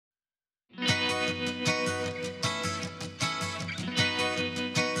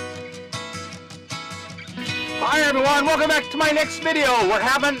Hi everyone, welcome back to my next video. We're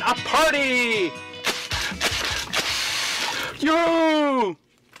having a party. Yoo!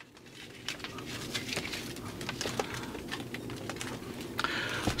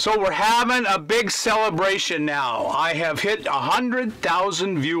 So we're having a big celebration now. I have hit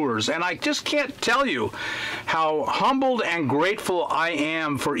 100,000 viewers, and I just can't tell you how humbled and grateful I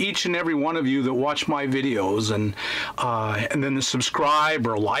am for each and every one of you that watch my videos and then to subscribe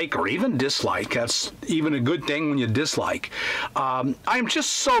or like or even dislike. That's even a good thing when you dislike. I'm just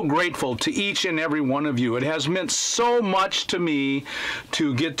so grateful to each and every one of you. It has meant so much to me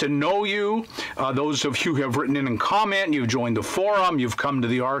to get to know you. Those of you who have written in and comment, you've joined the forum, you've come to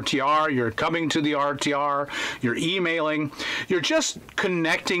the RTR, you're coming to the RTR, you're emailing, you're just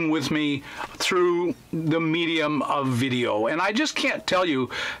connecting with me through the medium of video. And I just can't tell you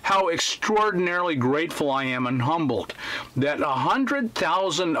how extraordinarily grateful I am and humbled that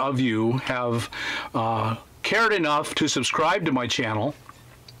 100,000 of you have cared enough to subscribe to my channel,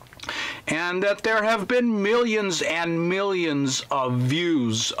 and that there have been millions and millions of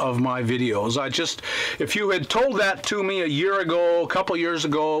views of my videos. If you had told that to me a year ago, a couple years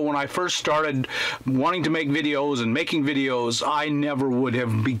ago, when I first started wanting to make videos and making videos, I never would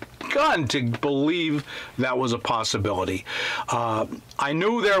have begun to believe that was a possibility. I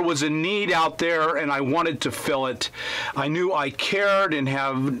knew there was a need out there and I wanted to fill it. I knew I cared and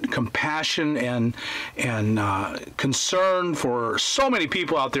have compassion and concern for so many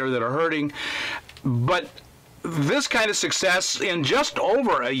people out there that are hurting. But this kind of success in just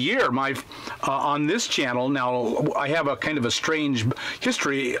over a year on this channel. Now, I have a kind of a strange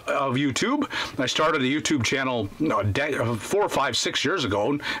history of YouTube. I started a YouTube channel 4, 5, 6 years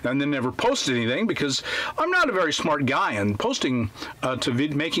ago and then never posted anything because I'm not a very smart guy, and posting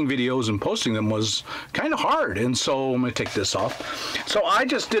making videos and posting them was kind of hard. And so I'm going to take this off. So I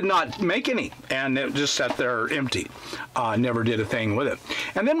just did not make any, and it just sat there empty. Never did a thing with it.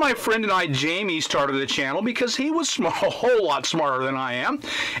 And then my friend and I, Jamie, started a channel because he was a whole lot smarter than I am,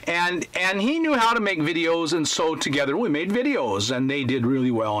 and he knew how to make videos, and so together we made videos, and they did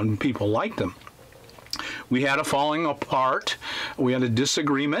really well, and people liked them. We had a falling apart, we had a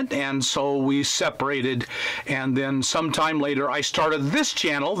disagreement, and so we separated, and then sometime later I started this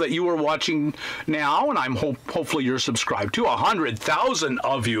channel that you are watching now, and I'm hopefully you're subscribed to. 100,000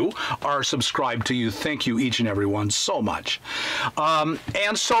 of you are subscribed to you. Thank you, each and every one, so much. And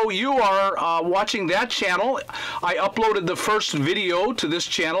so you are watching that channel. I uploaded the first video to this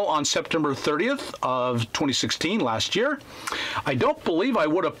channel on September 30th of 2016, last year. I don't believe I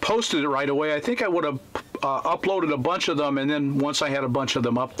would have posted it right away. I think I would have uploaded a bunch of them, and then once I had a bunch of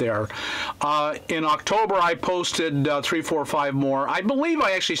them up there, in October I posted 3, 4, 5 more. I believe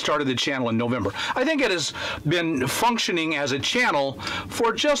I actually started the channel in November. I think it has been functioning as a channel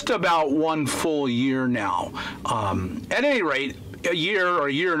for just about 1 full year now. At any rate, a year or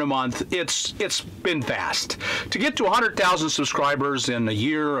a year and a month, it's been fast. To get to 100,000 subscribers in a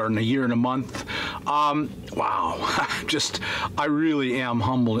year or in a year and a month, wow, I really am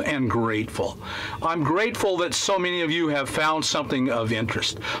humbled and grateful. I'm grateful that so many of you have found something of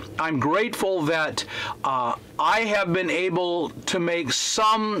interest. I'm grateful that I have been able to make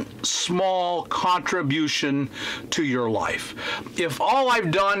some small contribution to your life. If all I've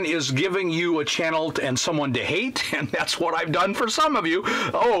done is giving you a channel and someone to hate, and that's what I've done for some of you,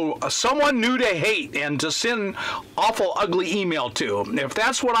 someone new to hate and to send awful ugly email to, if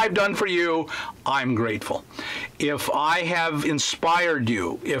that's what I've done for you, I'm grateful. If I have inspired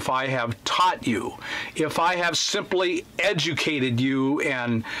you, if I have taught you, if I have simply educated you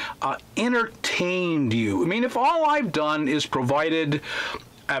and entertained you, I mean, if all I've done is provided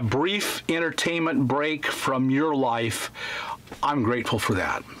a brief entertainment break from your life, I'm grateful for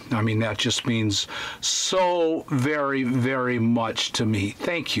that. I mean, that just means so very, very much to me.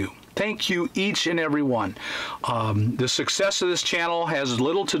 Thank you. Thank you, each and every one. The success of this channel has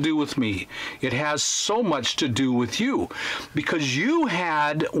little to do with me. It has so much to do with you, because you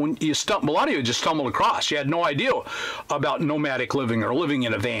had, when you a lot of you just stumbled across. You had no idea about nomadic living or living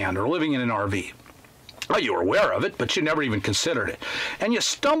in a van or living in an RV. Well, you were aware of it, but you never even considered it. And you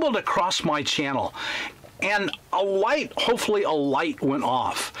stumbled across my channel, and hopefully a light went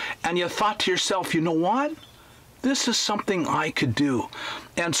off, and you thought to yourself, you know what? This is something I could do.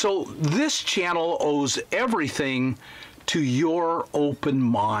 And so this channel owes everything to your open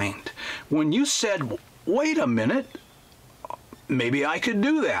mind. When you said, wait a minute, maybe I could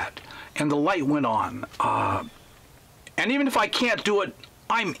do that, and the light went on. And even if I can't do it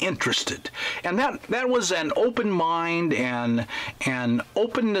I'm interested. And that was an open mind and an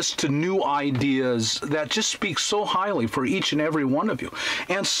openness to new ideas that just speaks so highly for each and every one of you.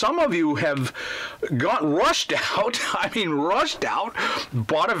 And some of you have rushed out, rushed out,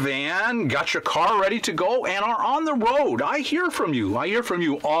 bought a van, got your car ready to go, and are on the road. I hear from you. I hear from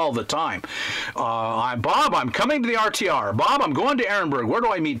you all the time. Bob, I'm coming to the RTR. Bob, I'm going to Ehrenberg. Where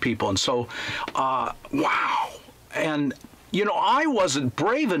do I meet people? And so, wow. And you know, I wasn't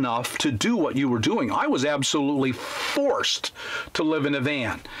brave enough to do what you were doing. I was absolutely forced to live in a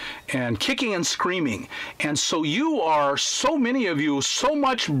van and kicking and screaming. And so so many of you, so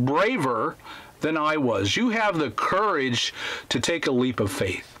much braver than I was. You have the courage to take a leap of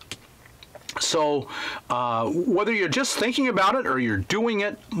faith. So whether you're just thinking about it or you're doing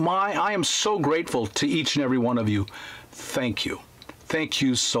it, I am so grateful to each and every one of you. Thank you. Thank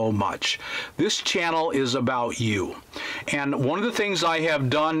you so much. This channel is about you. And one of the things I have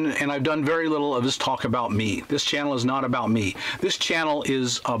done, and I've done very little of, is talk about me. This channel is not about me. This channel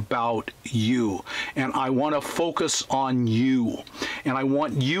is about you. And I want to focus on you. And I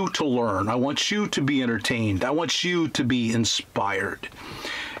want you to learn. I want you to be entertained. I want you to be inspired.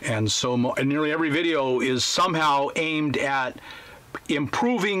 And so nearly every video is somehow aimed at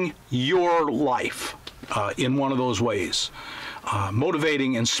improving your life in one of those ways.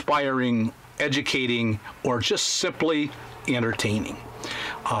 Motivating, inspiring, educating, or just simply entertaining.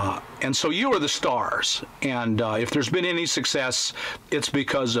 And so you are the stars. And if there's been any success, it's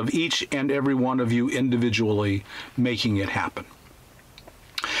because of each and every one of you individually making it happen.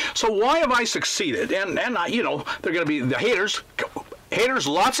 So why have I succeeded? And you know, they're going to be the haters. Haters,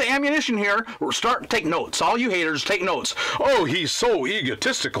 lots of ammunition here. Take notes. All you haters, take notes. Oh, he's so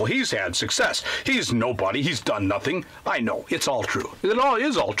egotistical. He's had success. He's nobody. He's done nothing. I know. It's all true. It all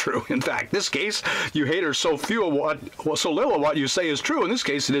is all true. In fact, this case, you haters, so little of what you say is true. In this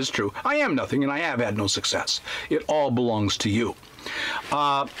case, it is true. I am nothing, and I have had no success. It all belongs to you.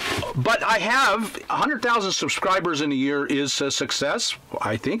 But I have 100,000 subscribers in a year is a success,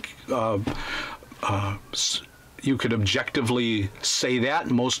 I think. You could objectively say that.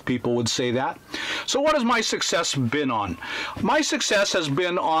 Most people would say that. So what has my success been on? My success has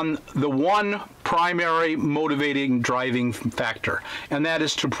been on the one primary motivating driving factor, and that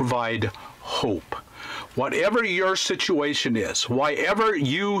is to provide hope. Whatever your situation is, wherever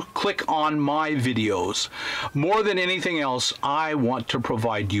you click on my videos, more than anything else, I want to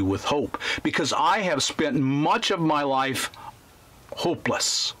provide you with hope, because I have spent much of my life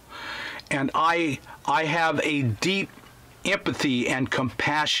hopeless. And I have a deep empathy and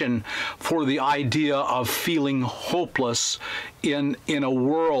compassion for the idea of feeling hopeless in a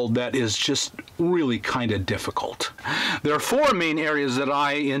world that is just really kind of difficult. There are four main areas that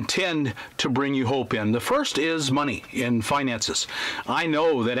I intend to bring you hope in. The first is money and finances. I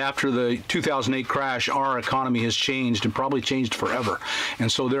know that after the 2008 crash, our economy has changed and probably changed forever.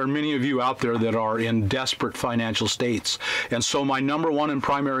 And so there are many of you out there that are in desperate financial states. And so my number one and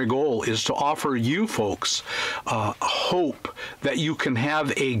primary goal is to offer you folks hope that you can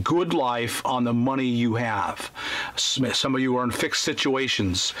have a good life on the money you have. Some of you are in fixed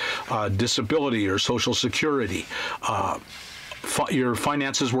situations, disability or Social Security. Your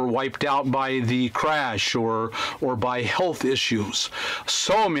finances were wiped out by the crash or by health issues.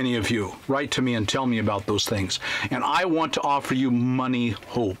 So many of you write to me and tell me about those things. And I want to offer you money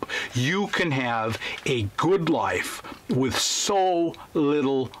hope. You can have a good life with so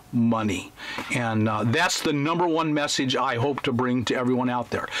little money. And that's the number one message I hope to bring to everyone out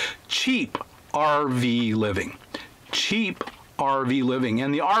there. Cheap RV living. Cheap RV living.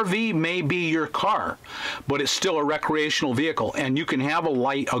 And the RV may be your car, but it's still a recreational vehicle, and you can have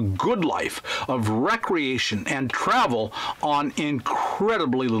a good life of recreation and travel on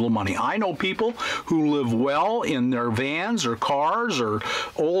incredibly little money. I know people who live well in their vans or cars or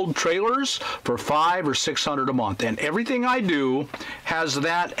old trailers for $500 or $600 a month, and everything I do has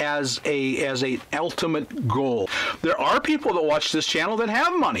that as a ultimate goal. There are people that watch this channel that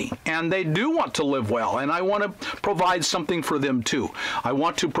have money, and they do want to live well, and I want to provide something for them too. I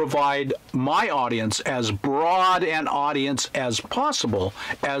want to provide my audience as broad an audience as possible,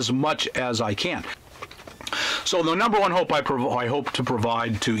 as much as I can. So the number one hope I hope to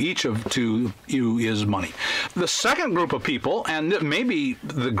provide to each of you is money. The second group of people, and maybe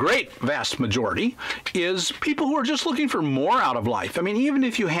the great vast majority, is people who are just looking for more out of life. I mean, even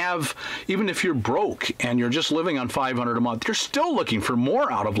if you're broke and you're just living on $500 a month, you're still looking for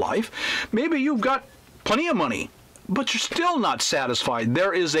more out of life. Maybe you've got plenty of money, but you're still not satisfied.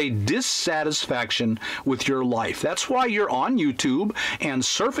 There is a dissatisfaction with your life. That's why you're on YouTube and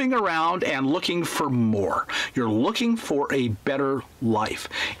surfing around and looking for more. You're looking for a better life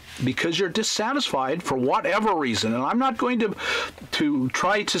because you're dissatisfied for whatever reason. And I'm not going to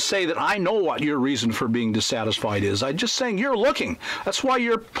try to say that I know what your reason for being dissatisfied is. I'm just saying you're looking. That's why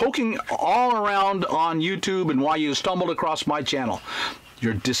you're poking all around on YouTube and why you stumbled across my channel.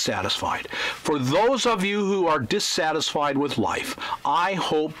 You're dissatisfied. For those of you who are dissatisfied with life, I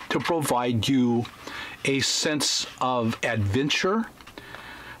hope to provide you a sense of adventure.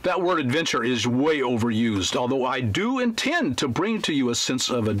 That word adventure is way overused, although I do intend to bring to you a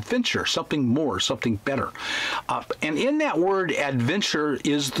sense of adventure, something more, something better. And in that word adventure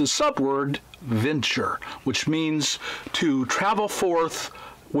is the subword venture, which means to travel forth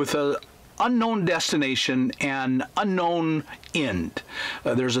with a unknown destination and unknown end.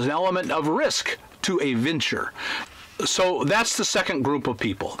 There's an element of risk to a venture. So that's the second group of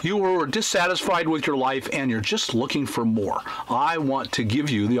people. You are dissatisfied with your life and you're just looking for more. I want to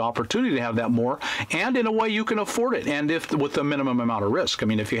give you the opportunity to have that more, and in a way you can afford it, and if with the minimum amount of risk. I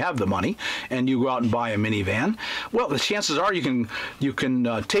mean, if you have the money and you go out and buy a minivan, well, the chances are you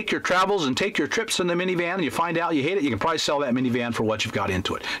can take your travels and take your trips in the minivan, and you find out you hate it, you can probably sell that minivan for what you've got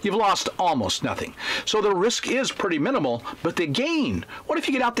into it. You've lost almost nothing. So the risk is pretty minimal, but the gain, what if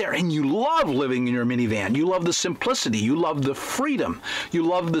you get out there and you love living in your minivan? You love the simplicity. You love the freedom. You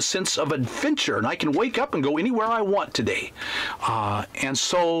love the sense of adventure. And I can wake up and go anywhere I want today. And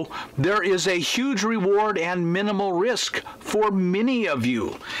so there is a huge reward and minimal risk for many of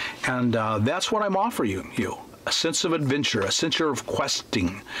you. And that's what I'm offering you. A sense of adventure, a sense of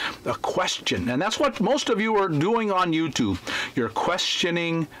questing, a question. And that's what most of you are doing on YouTube. You're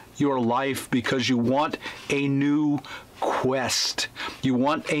questioning your life because you want a new quest. You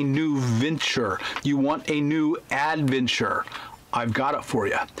want a new venture. You want a new adventure. I've got it for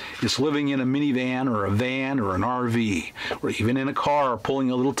you. It's living in a minivan or a van or an RV or even in a car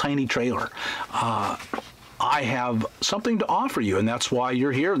pulling a little tiny trailer. I have something to offer you, and that's why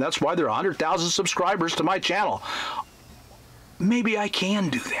you're here, and that's why there are 100,000 subscribers to my channel. Maybe I can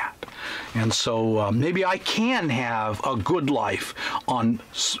do that. And so maybe I can have a good life on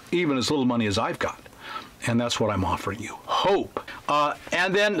even as little money as I've got. And that's what I'm offering you, hope.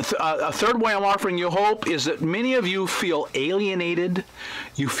 And then a third way I'm offering you hope is that many of you feel alienated,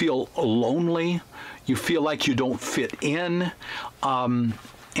 you feel lonely, you feel like you don't fit in.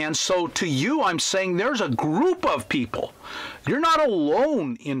 And so to you, I'm saying there's a group of people. You're not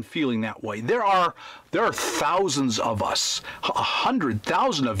alone in feeling that way. There are thousands of us.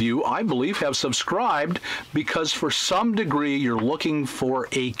 100,000 of you, I believe, have subscribed because for some degree you're looking for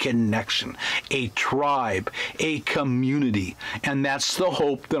a connection, a tribe, a community. And that's the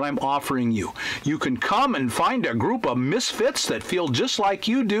hope that I'm offering you. You can come and find a group of misfits that feel just like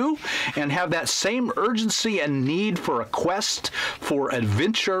you do and have that same urgency and need for a quest, for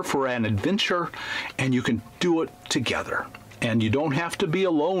adventure, for an adventure, and you can do it together. And you don't have to be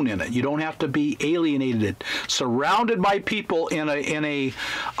alone in it. You don't have to be alienated, surrounded by people in a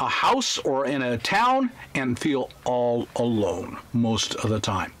house or in a town and feel all alone most of the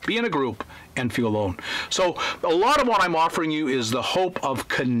time. Be in a group and feel alone. So a lot of what I'm offering you is the hope of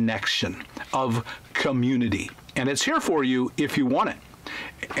connection, of community. And it's here for you if you want it.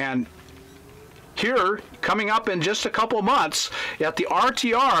 And here, coming up in just a couple of months, at the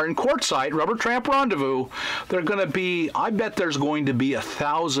RTR in Quartzsite, Rubber Tramp Rendezvous, I bet there's going to be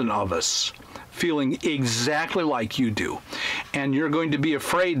 1,000 of us feeling exactly like you do. And you're going to be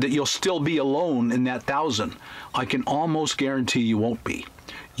afraid that you'll still be alone in that 1,000. I can almost guarantee you won't be.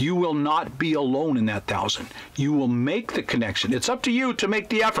 You will not be alone in that 1,000. You will make the connection. It's up to you to make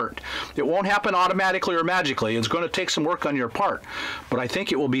the effort. It won't happen automatically or magically. It's going to take some work on your part. But I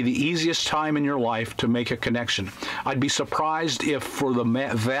think it will be the easiest time in your life to make a connection. I'd be surprised if for the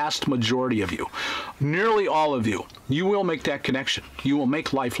vast majority of you, nearly all of you, you will make that connection. You will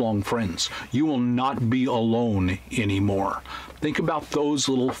make lifelong friends. You will not be alone anymore. Think about those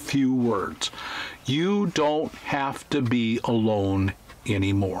little few words. You don't have to be alone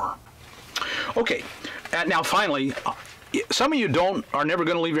anymore. Okay, and now finally, some of you are never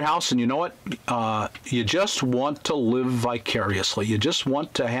going to leave your house, and you know what? You just want to live vicariously. You just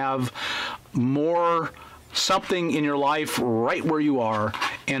want to have more something in your life right where you are.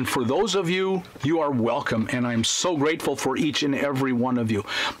 And for those of you, you are welcome, and I'm so grateful for each and every one of you.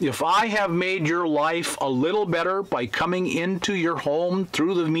 If I have made your life a little better by coming into your home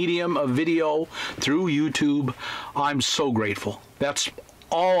through the medium of video, through YouTube, I'm so grateful. That's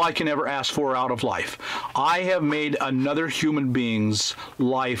all I can ever ask for out of life. I have made another human being's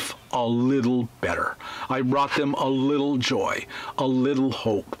life a little better. I brought them a little joy, a little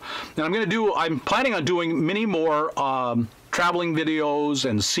hope. And I'm planning on doing many more traveling videos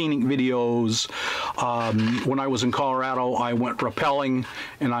and scenic videos. When I was in Colorado, I went rappelling,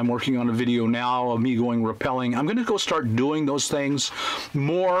 and I'm working on a video now of me going rappelling. I'm going to go start doing those things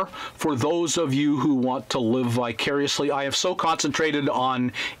more for those of you who want to live vicariously. I have so concentrated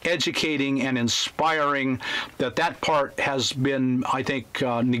on educating and inspiring that part has been, I think,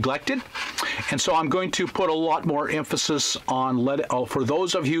 neglected. And so I'm going to put a lot more emphasis on for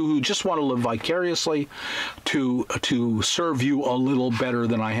those of you who just want to live vicariously, to serve you a little better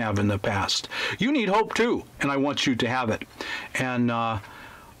than I have in the past. You need hope too, and I want you to have it. And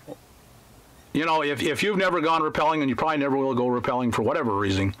you know, if you've never gone rappelling, and you probably never will go rappelling for whatever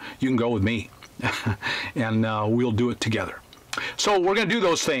reason, you can go with me, and we'll do it together. So we're going to do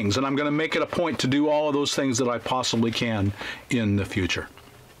those things, and I'm going to make it a point to do all of those things that I possibly can in the future.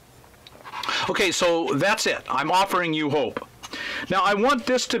 Okay, so that's it. I'm offering you hope. Now, I want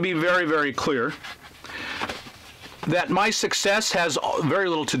this to be very, very clear that my success has very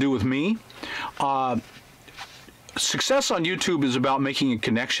little to do with me. Success on YouTube is about making a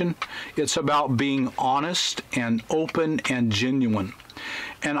connection. It's about being honest and open and genuine.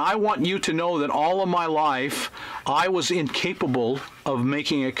 And I want you to know that all of my life, I was incapable of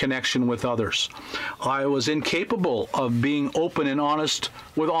making a connection with others. I was incapable of being open and honest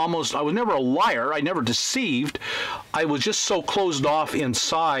with I was never a liar. I never deceived. I was just so closed off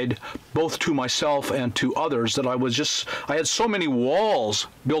inside, both to myself and to others, that I had so many walls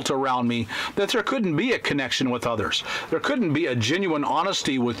built around me that there couldn't be a connection with others. There couldn't be a genuine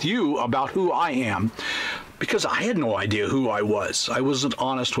honesty with you about who I am, because I had no idea who I was. I wasn't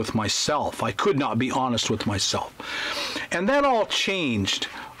honest with myself. I could not be honest with myself. And that all changed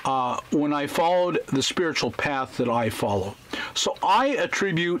when I followed the spiritual path that I follow. So I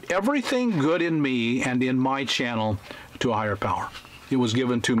attribute everything good in me and in my channel to a higher power. It was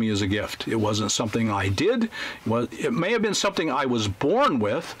given to me as a gift. It wasn't something I did. It may have been something I was born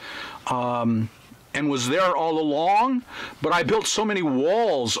with, and was there all along, but I built so many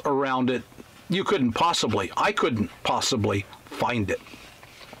walls around it, I couldn't possibly find it.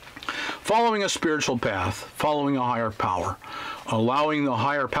 Following a spiritual path, following a higher power, allowing the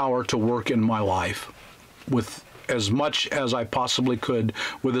higher power to work in my life with as much as I possibly could,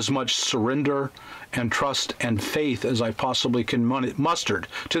 with as much surrender and trust and faith as I possibly can muster.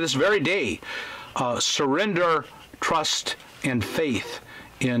 To this very day, surrender, trust, and faith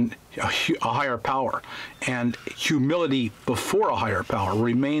in a higher power, and humility before a higher power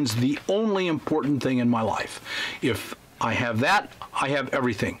remains the only important thing in my life. If I have that, I have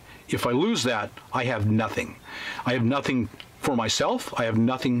everything. If I lose that, I have nothing. I have nothing for myself. I have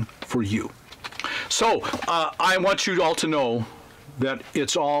nothing for you. So I want you all to know that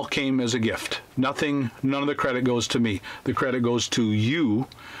it's all came as a gift. None of the credit goes to me. The credit goes to you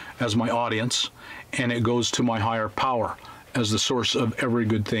as my audience, and it goes to my higher power as the source of every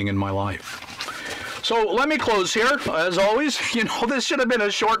good thing in my life. So let me close here. As always, you know, this should have been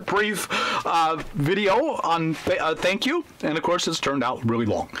a short, brief video on thank you. And of course, it's turned out really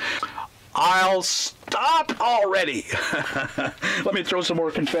long. I'll stop already. Let me throw some more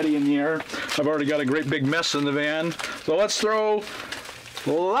confetti in the air. I've already got a great big mess in the van. So let's throw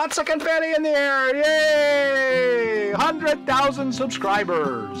lots of confetti in the air. Yay! 100,000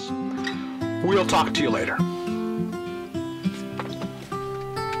 subscribers. We'll talk to you later.